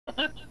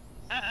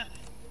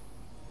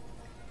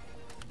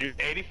You're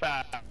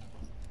 85.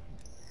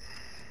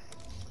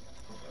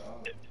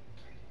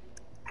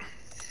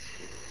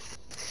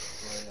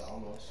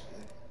 Almost.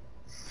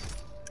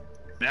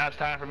 Now it's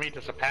time for me to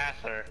surpass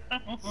her. No.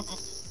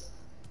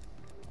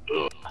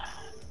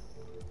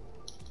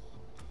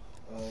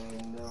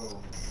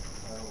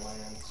 Our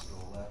land's to the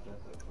left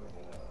at the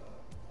fucking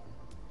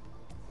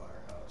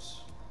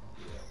firehouse.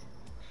 Yeah.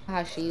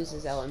 How she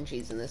uses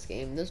LMGs in this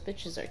game. Those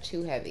bitches are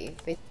too heavy.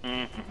 They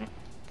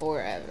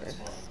forever.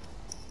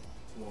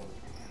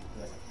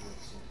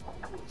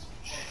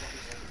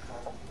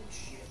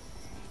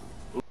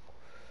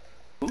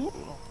 Ooh.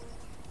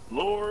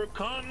 Lord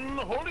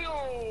Conholio!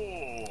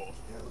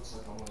 Yeah, it looks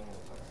like I'm winning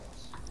at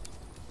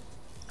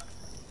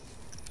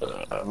the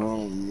firehouse.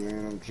 Oh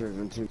man, I'm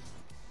tripping too.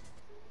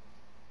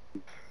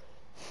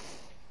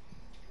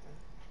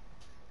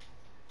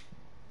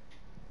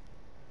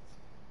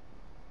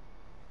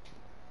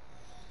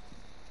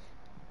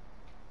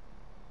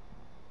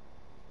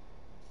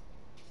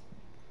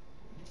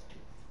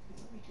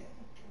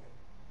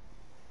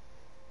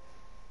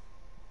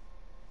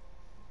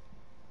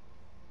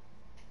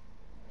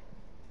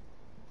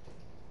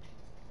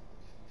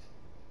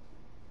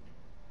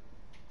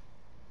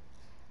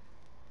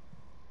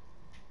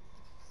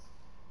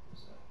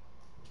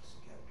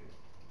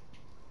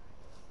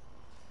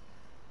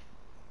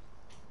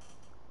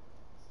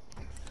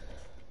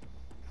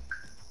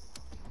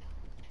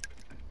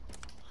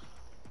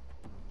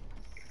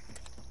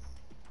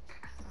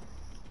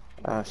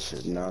 I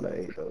should not have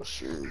ate those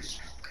shoes.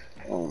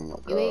 Oh my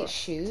god. You ate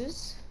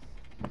shoes?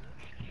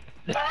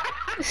 You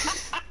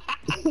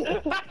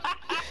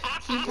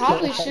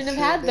probably shouldn't have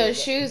had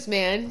those shoes,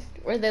 man.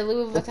 Were they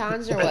Louis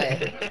Vuittons or what?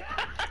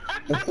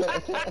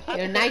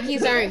 You know,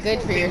 Nikes aren't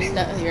good for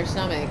your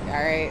stomach,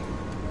 alright?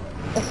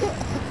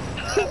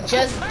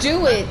 Just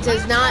do it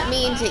does not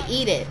mean to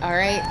eat it,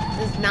 alright?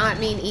 Does not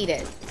mean eat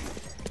it.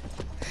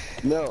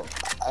 No,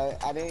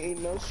 I didn't eat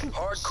no shoes.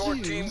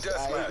 Hardcore team I ate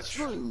deathmatch.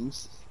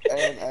 shoes.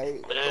 And I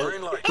ate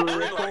Green light, 3 or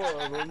green 4 light.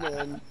 of them,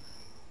 and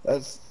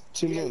that's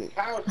too many.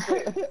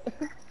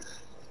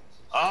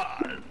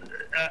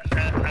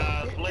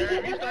 Larry,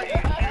 if you start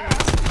eating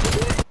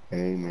shoes.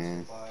 Hey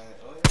man.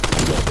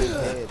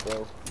 Hey,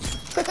 bro.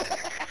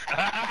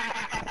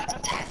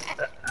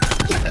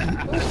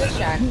 Who's this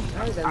shot? I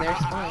was in their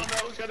spawn.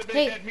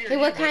 Hey,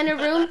 what kind of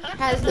room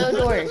has no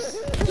doors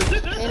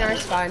in our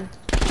spawn?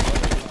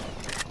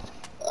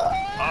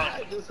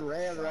 I just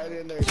ran right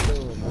in there to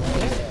him.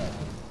 Yeah.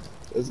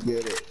 Let's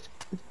get it.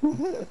 I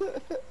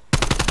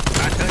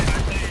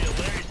tell you,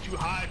 Larry's too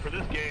high for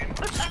this game.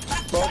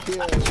 Fuck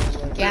yeah.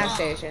 Gas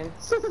station.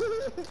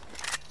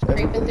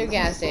 Creeping through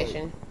gas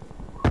station.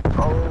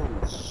 Oh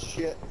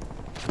shit.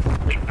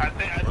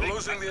 We're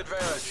losing the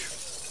advantage.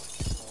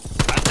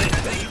 I think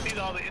he sees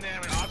all the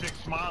inanimate objects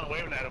smiling and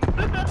waving at him.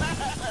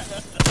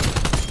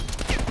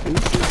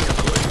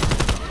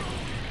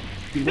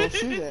 You don't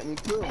shoot at me,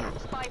 kill me.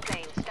 Spy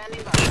plane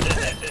standing by.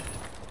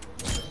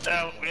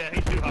 Oh, yeah,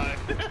 he's too high.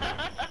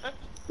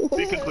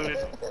 Be concluded.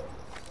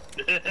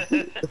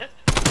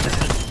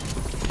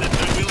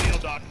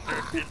 Wheelie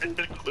doctor. It's been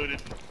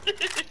concluded.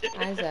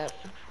 Eyes up.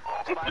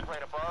 Spy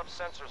plane above.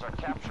 Sensors are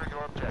capturing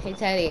your objective. Hey,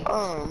 Teddy.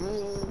 Oh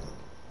man.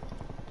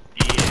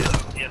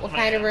 Yes, What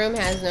kind of room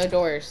has no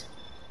doors?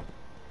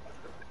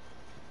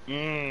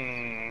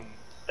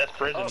 That's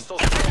prison. Hostile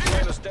spy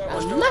plane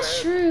established A overhead.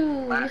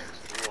 mushroom!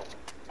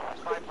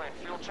 Spy plane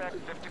fuel check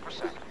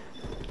 50%.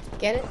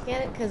 Get it?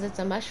 Get it? Because it's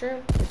a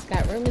mushroom? It's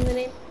got room in the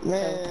name?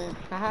 Man.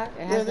 Haha,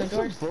 it has no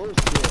doors.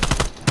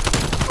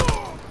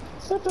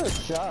 Such a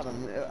shot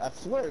him. I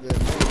swear they're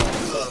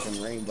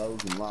fucking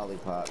rainbows and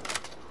lollipops.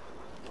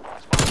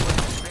 Spy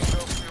plane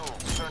bingo fuel.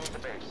 Returning to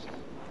base.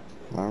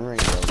 My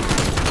rainbow.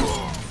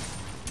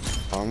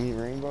 Call me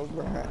Rainbow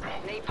Bright.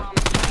 Napalm.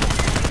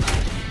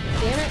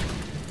 Damn it.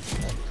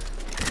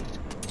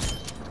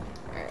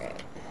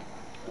 Alright.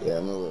 Yeah,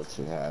 I'm a little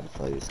too high to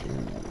play this game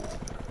right now.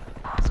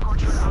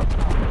 Scorcher out.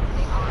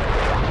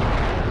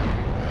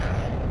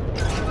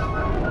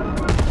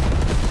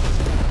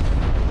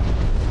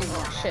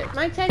 Oh shit.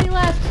 My Teddy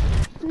left!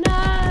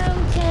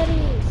 No,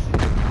 Teddy!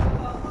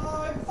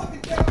 I'm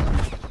fucking down.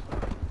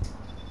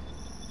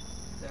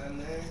 Down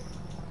there.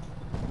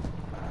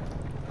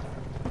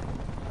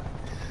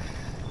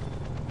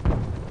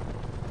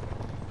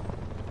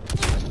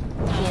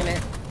 Damn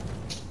it.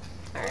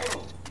 Alright.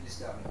 Oh, you just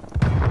got me.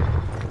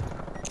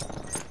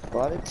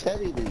 Why did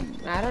Teddy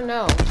leave? I don't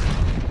know.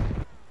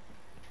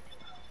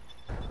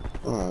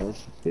 Oh,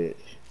 that's a bitch.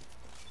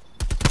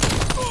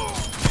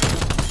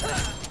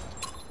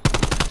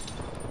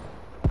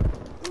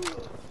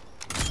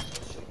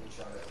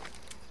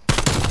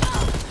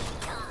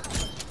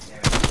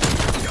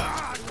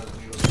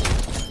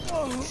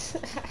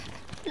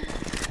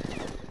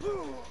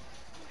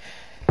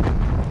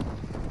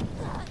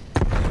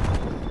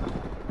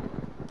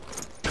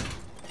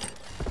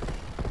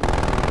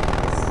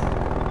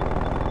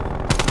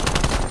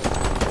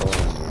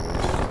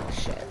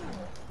 Shit.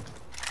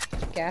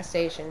 Gas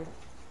station.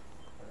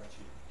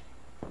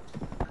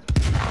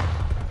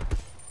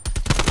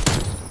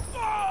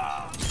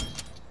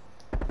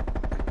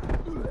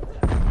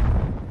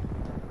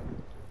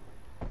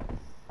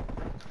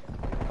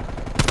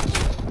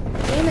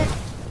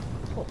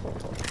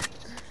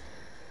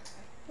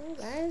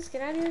 Guys,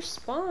 get out of your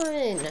spawn.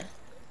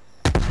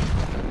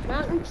 Come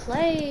out and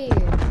play.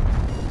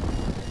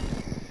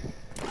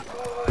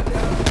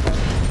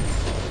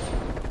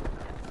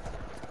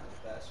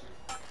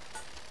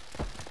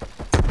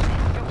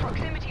 Your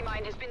proximity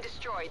mine has been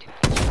destroyed.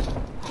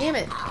 Damn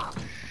it.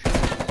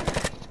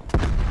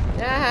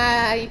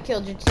 Ah, you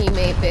killed your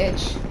teammate,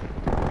 bitch.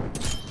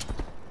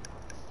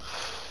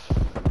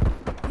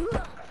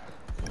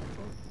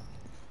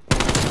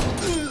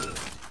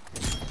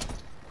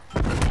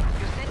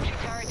 Your sentry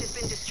turret has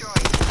been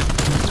destroyed.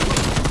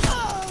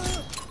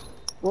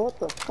 What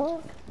the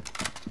fuck?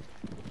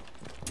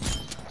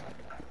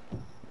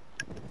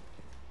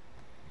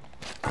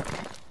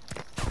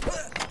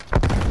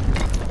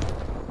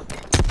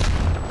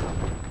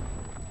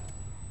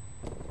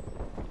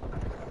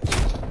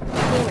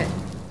 Damn it.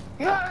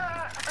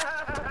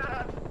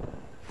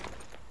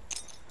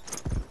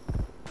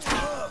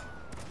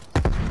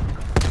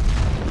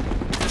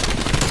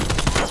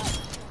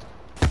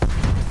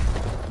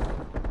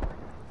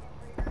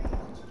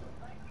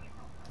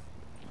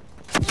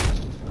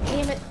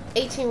 Damn it.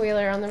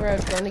 18-wheeler on the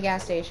road going to the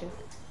gas station.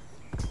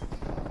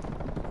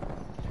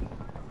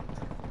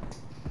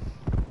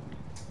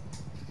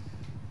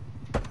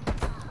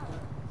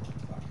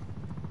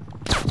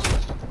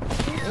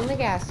 In the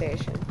gas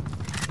station.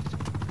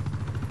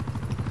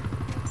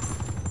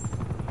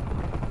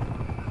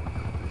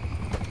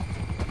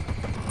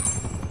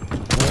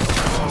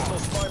 Hostile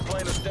spy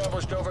plane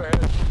established overhead.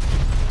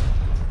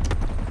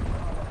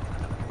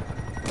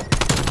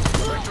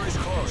 Victory's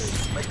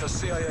close. Make the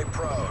CIA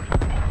proud.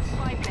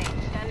 Spy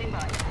plane standing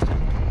by.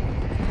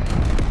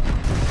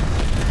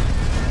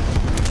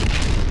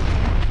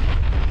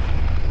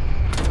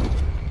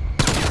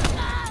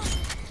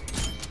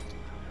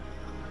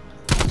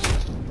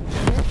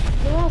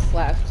 Who else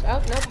left?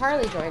 Oh, no,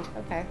 Harley joined.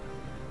 Okay.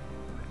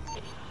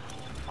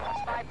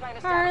 Spy plane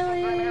established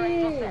with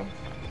primary Harley! set.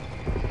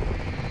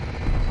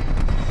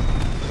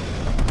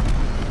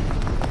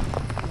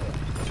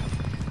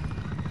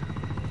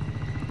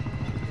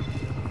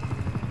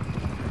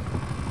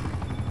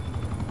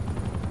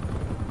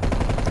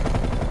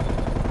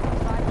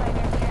 Spy plane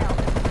NTL.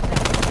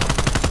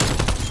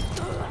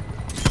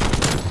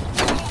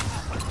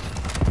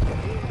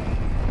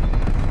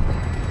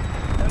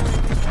 Enemy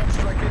attack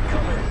strike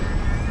incoming.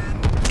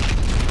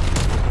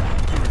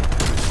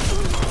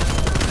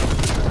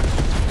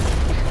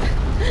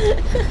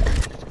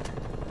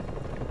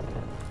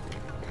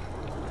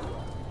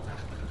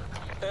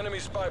 Enemy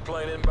spy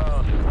plane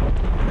inbound.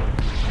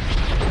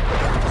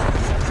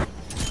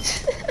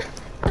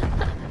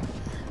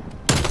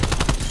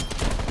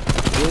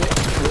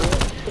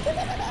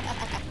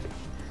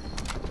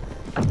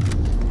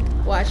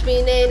 Watch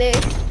me, Nene.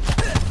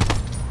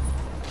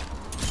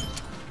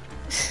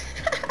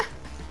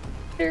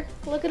 Here,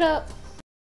 look it up.